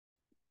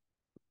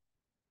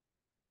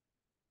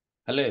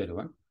Hello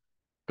everyone.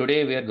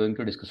 Today we are going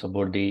to discuss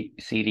about the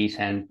series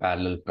and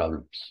parallel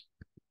problems.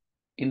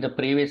 In the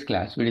previous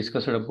class, we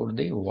discussed about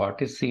the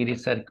what is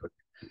series circuit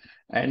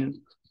and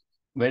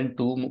when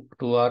two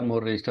or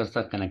more resistors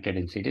are connected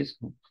in series,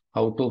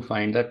 how to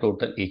find the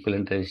total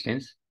equivalent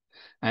resistance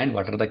and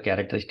what are the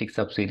characteristics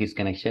of series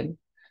connection,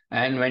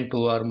 and when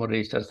two or more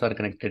resistors are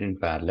connected in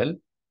parallel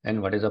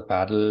and what is a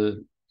parallel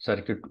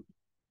circuit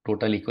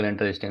total equivalent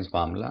resistance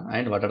formula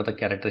and what are the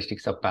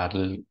characteristics of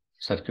parallel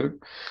circuit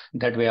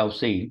that we have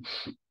seen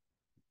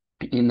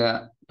in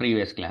the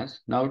previous class.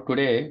 Now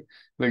today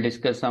we'll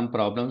discuss some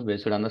problems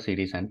based on the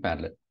series and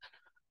parallel.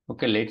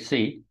 Okay, let's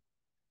see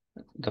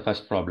the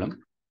first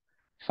problem.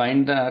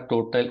 Find the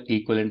total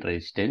equivalent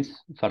resistance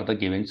for the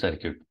given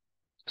circuit.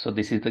 So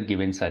this is the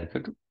given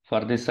circuit.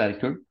 For this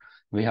circuit,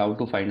 we have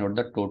to find out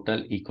the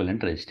total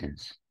equivalent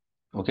resistance.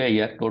 Okay,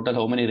 here total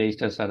how many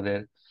resistors are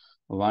there?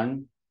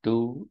 1,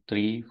 2,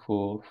 3,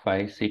 4,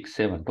 5, 6,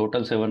 7.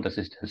 Total 7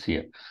 resistors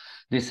here.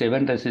 These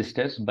 7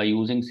 resistors, by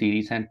using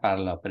series and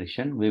parallel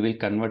operation, we will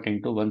convert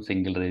into one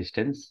single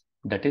resistance.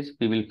 That is,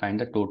 we will find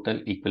the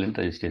total equivalent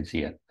resistance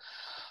here.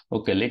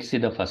 Okay, let's see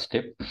the first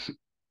step.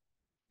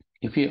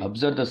 If you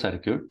observe the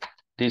circuit,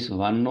 this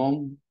 1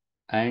 ohm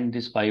and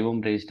this 5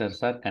 ohm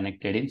resistors are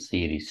connected in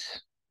series.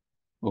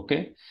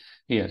 Okay,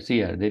 here, see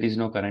here, there is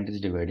no current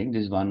is dividing.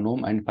 This 1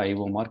 ohm and 5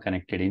 ohm are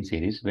connected in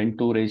series. When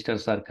two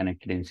resistors are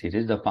connected in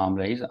series, the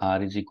formula is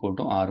R is equal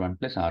to R1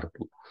 plus R2.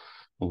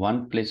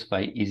 1 plus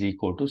 5 is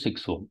equal to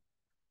 6 ohm.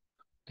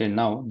 Okay,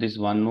 now this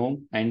 1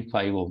 ohm and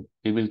 5 ohm,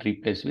 we will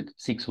replace with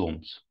 6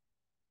 ohms.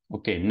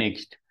 Okay,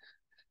 next,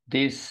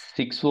 this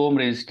 6 ohm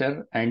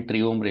resistor and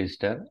 3 ohm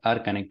resistor are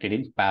connected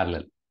in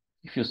parallel.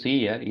 If you see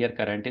here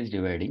current is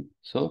dividing.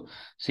 So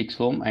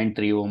 6 ohm and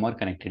 3 ohm are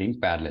connected in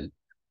parallel.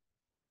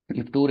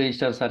 If two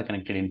resistors are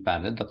connected in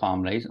parallel, the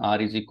formula is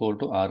R is equal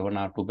to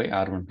R1 R2 by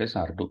R1 plus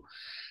R2.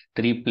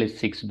 3 plus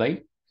 6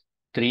 by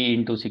 3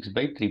 into 6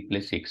 by 3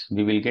 plus 6.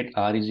 We will get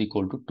R is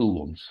equal to 2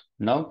 ohms.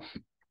 Now,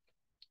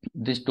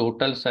 this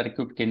total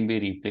circuit can be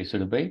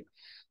replaced by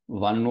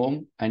 1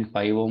 ohm and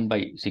 5 ohm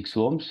by 6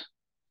 ohms.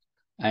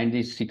 And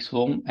this 6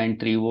 ohm and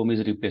 3 ohm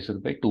is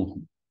replaced by 2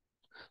 ohm.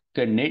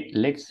 Okay,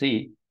 let's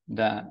see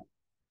the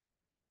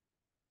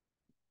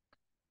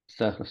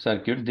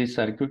circuit. This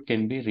circuit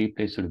can be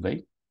replaced by,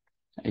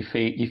 if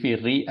we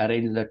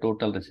rearrange the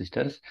total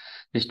resistors,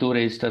 these two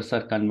resistors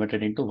are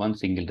converted into one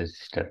single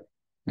resistor,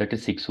 that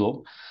is 6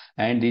 ohm,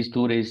 and these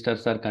two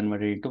resistors are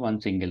converted into one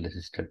single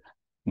resistor.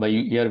 By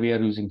here we are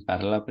using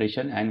parallel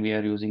operation and we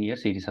are using here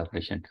series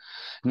operation.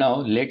 Now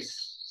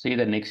let's see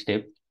the next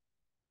step.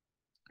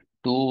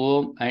 2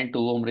 ohm and 2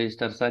 ohm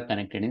resistors are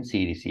connected in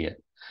series here.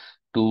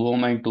 2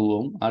 ohm and 2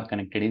 ohm are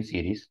connected in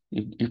series.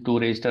 If two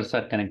resistors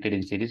are connected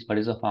in series, what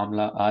is the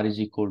formula? R is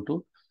equal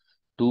to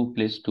 2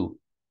 plus 2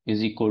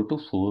 is equal to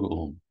 4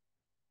 ohm.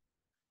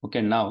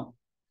 Okay, now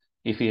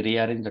if we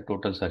rearrange the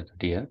total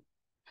circuit here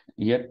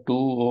 2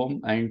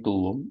 ohm and 2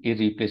 ohm is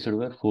replaced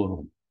by 4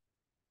 ohm.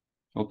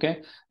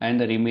 Okay,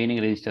 and the remaining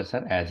resistors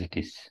are as it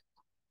is.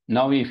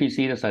 Now if we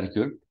see the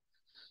circuit,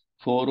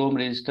 4 ohm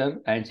resistor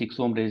and 6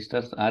 ohm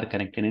resistors are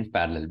connected in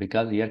parallel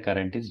because here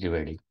current is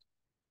dividing.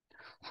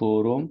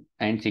 4 ohm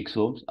and 6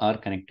 ohms are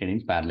connected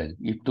in parallel.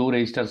 If two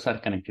resistors are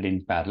connected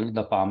in parallel,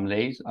 the formula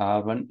is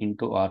R1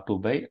 into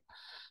R2 by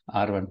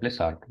R1 plus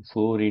R2.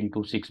 4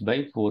 into 6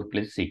 by 4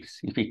 plus 6.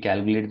 If we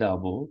calculate the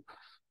above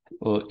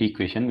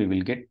equation, we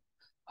will get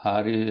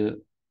R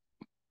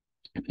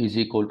is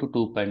equal to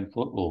 2.4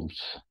 ohms.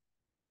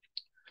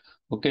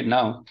 Okay,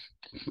 now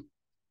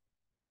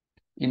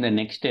in the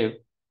next step,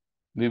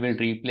 we will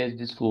replace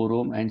this 4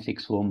 ohm and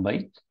 6 ohm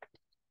by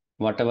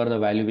whatever the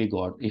value we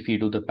got. If we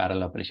do the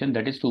parallel operation,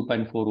 that is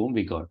 2.4 ohm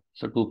we got.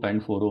 So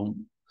 2.4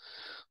 ohm.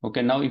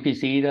 Okay, now if you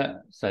see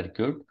the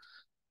circuit,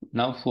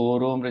 now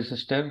 4 ohm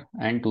resistor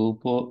and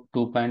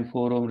 2.4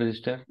 ohm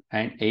resistor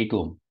and 8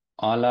 ohm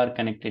all are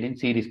connected in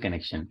series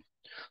connection.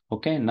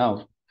 Okay,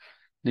 now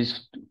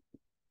this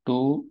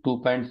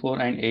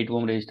 2.4 and 8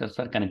 ohm resistors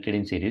are connected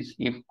in series.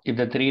 If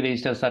the three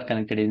resistors are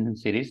connected in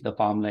series, the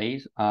formula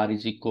is R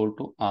is equal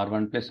to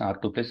R1 plus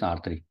R2 plus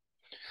R3.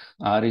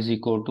 R is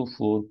equal to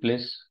 4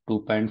 plus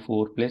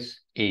 2.4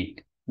 plus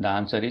 8. The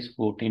answer is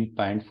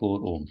 14.4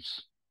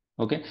 ohms.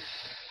 Okay.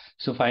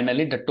 So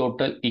finally, the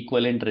total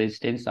equivalent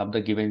resistance of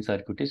the given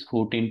circuit is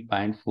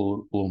 14.4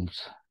 ohms.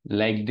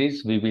 Like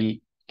this, we will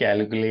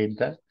calculate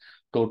the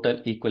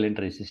total equivalent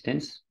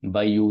resistance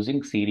by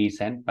using series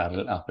and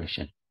parallel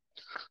operation.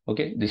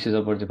 Okay, this is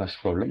about the first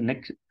problem.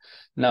 Next,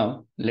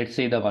 now let's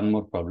see the one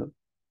more problem.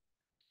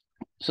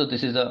 So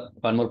this is the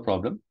one more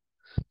problem.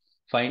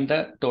 Find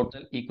the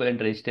total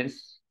equivalent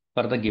resistance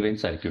for the given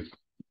circuit.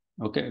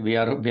 Okay, we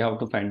have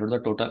to find out the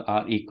total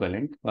R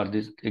equivalent for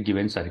this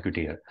given circuit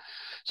here.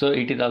 So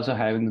it is also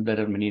having, there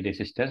are many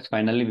resistors.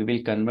 Finally, we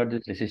will convert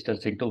these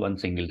resistors into one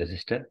single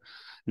resistor.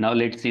 Now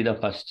let's see the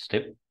first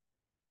step.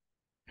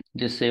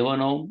 This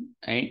 7 ohm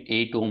and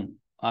 8 ohm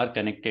are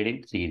connected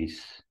in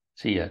series.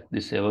 See here,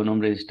 this 7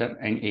 ohm resistor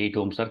and 8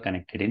 ohms are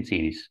connected in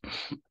series.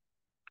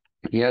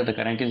 Here the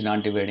current is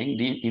not dividing.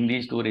 In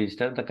these two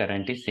resistors, the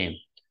current is same.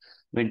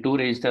 When two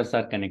resistors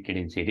are connected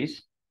in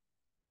series,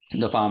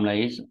 the formula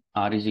is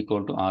R is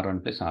equal to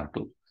R1 plus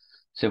R2.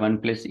 7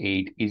 plus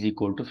 8 is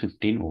equal to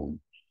 15 ohm.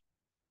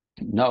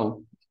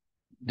 Now,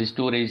 these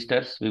two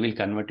resistors we will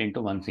convert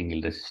into one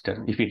single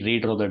resistor. If we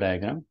redraw the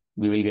diagram,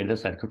 we will get the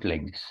circuit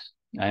like this.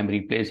 I am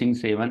replacing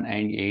 7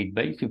 and 8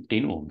 by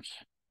 15 ohms.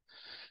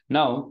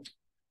 Now,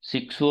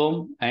 6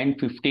 ohm and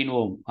 15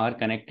 ohm are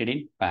connected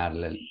in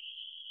parallel.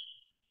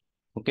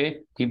 Okay,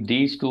 if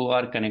these two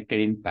are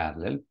connected in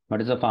parallel, what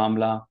is the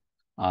formula?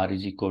 R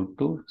is equal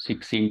to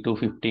 6 into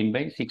 15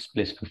 by 6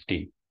 plus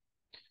 15.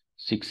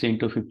 6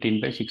 into 15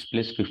 by 6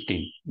 plus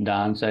 15. The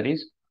answer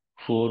is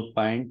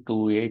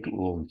 4.28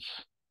 ohms.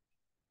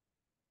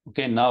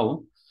 Okay,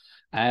 now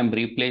I am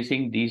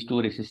replacing these two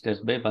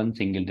resistors by one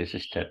single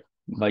resistor.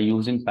 By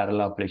using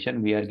parallel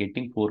operation, we are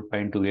getting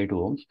 4.28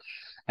 ohms.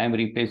 I am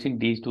replacing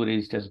these two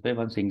resistors by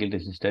one single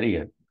resistor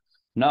here.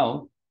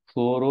 Now,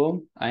 4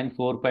 ohm and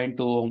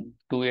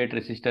 4.28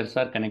 resistors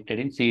are connected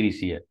in series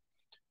here.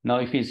 Now,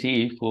 if you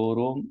see 4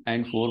 ohm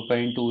and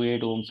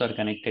 4.28 ohms are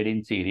connected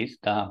in series,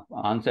 the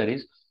answer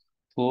is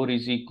R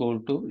is equal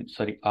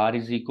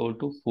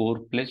to 4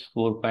 plus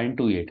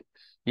 4.28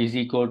 is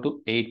equal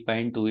to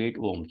 8.28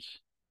 ohms.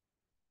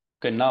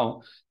 Okay,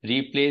 now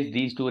replace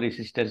these two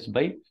resistors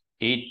by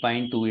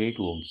 8.28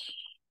 ohms.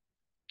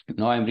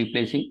 Now I am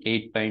replacing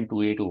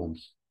 8.28 ohms.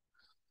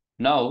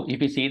 Now,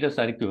 if you see the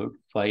circuit,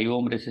 5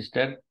 ohm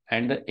resistor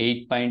and the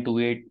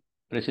 8.28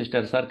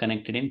 resistors are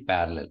connected in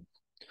parallel.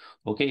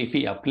 Okay, if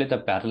we apply the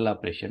parallel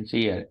operations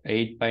here,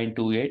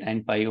 8.28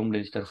 and 5 ohm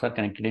resistors are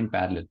connected in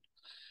parallel.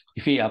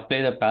 If we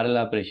apply the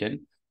parallel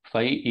operation,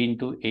 5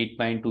 into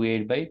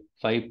 8.28 by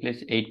 5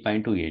 plus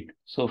 8.28.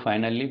 So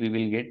finally, we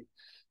will get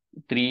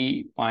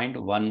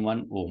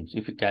 3.11 ohms.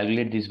 If we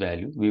calculate this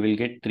value, we will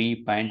get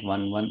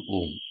 3.11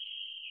 ohm.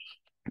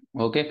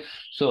 Okay,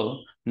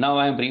 so now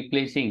I am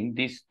replacing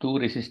these two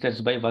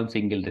resistors by one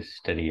single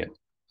resistor here.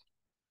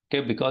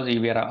 Okay, because if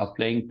we are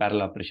applying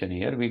parallel operation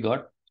here, we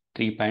got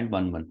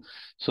 3.11.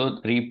 So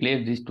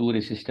replace these two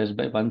resistors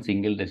by one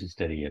single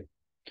resistor here.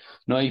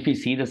 Now, if you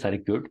see the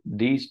circuit,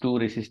 these two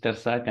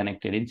resistors are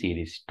connected in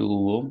series. 2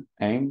 ohm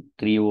and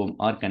 3 ohm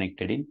are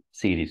connected in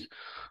series.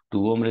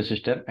 2 ohm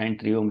resistor and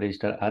 3 ohm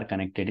resistor are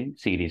connected in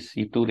series.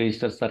 If two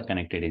resistors are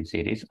connected in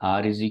series,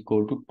 R is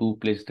equal to 2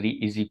 plus 3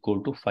 is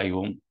equal to 5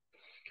 ohm.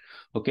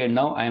 Okay,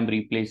 now I am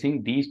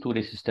replacing these two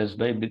resistors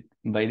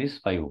by this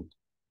 5 ohm.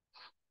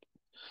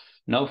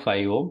 Now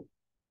 5 ohm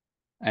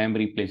I am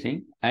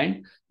replacing,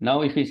 and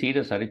now if we see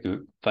the circuit,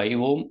 5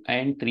 ohm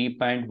and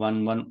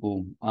 3.11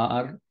 ohm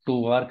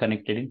are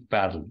connected in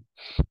parallel.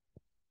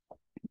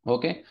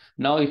 Okay,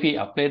 now if we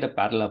apply the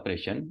parallel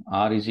operation,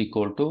 R is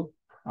equal to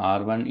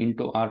R1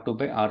 into R2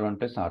 by R1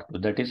 plus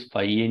R2, that is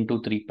 5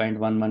 into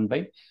 3.11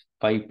 by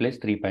 5 plus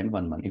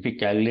 3.11. If we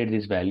calculate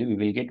this value, we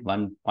will get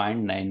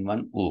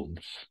 1.91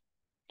 ohms.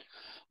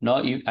 Now,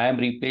 if I am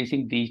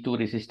replacing these two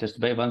resistors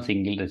by one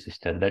single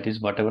resistor, that is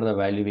whatever the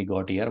value we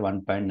got here,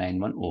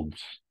 1.91 ohms.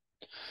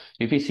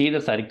 If we see the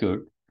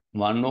circuit,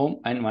 1 ohm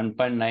and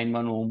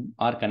 1.91 ohm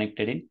are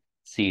connected in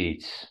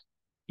series.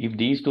 If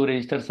these two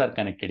resistors are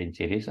connected in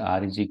series,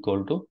 R is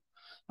equal to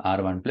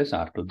R1 plus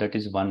R2, that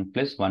is 1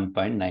 plus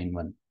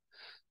 1.91.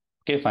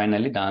 Okay,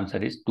 finally the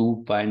answer is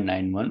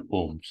 2.91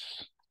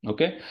 ohms.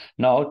 Okay,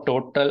 now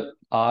total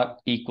R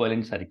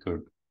equivalent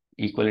circuit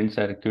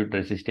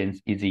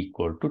resistance is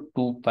equal to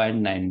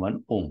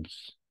 2.91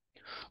 ohms.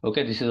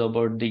 Okay, this is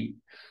about the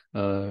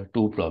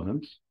two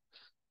problems.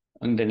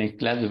 In the next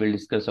class, we will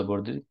discuss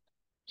about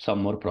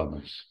some more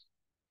problems.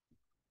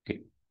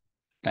 Okay,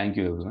 thank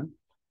you everyone.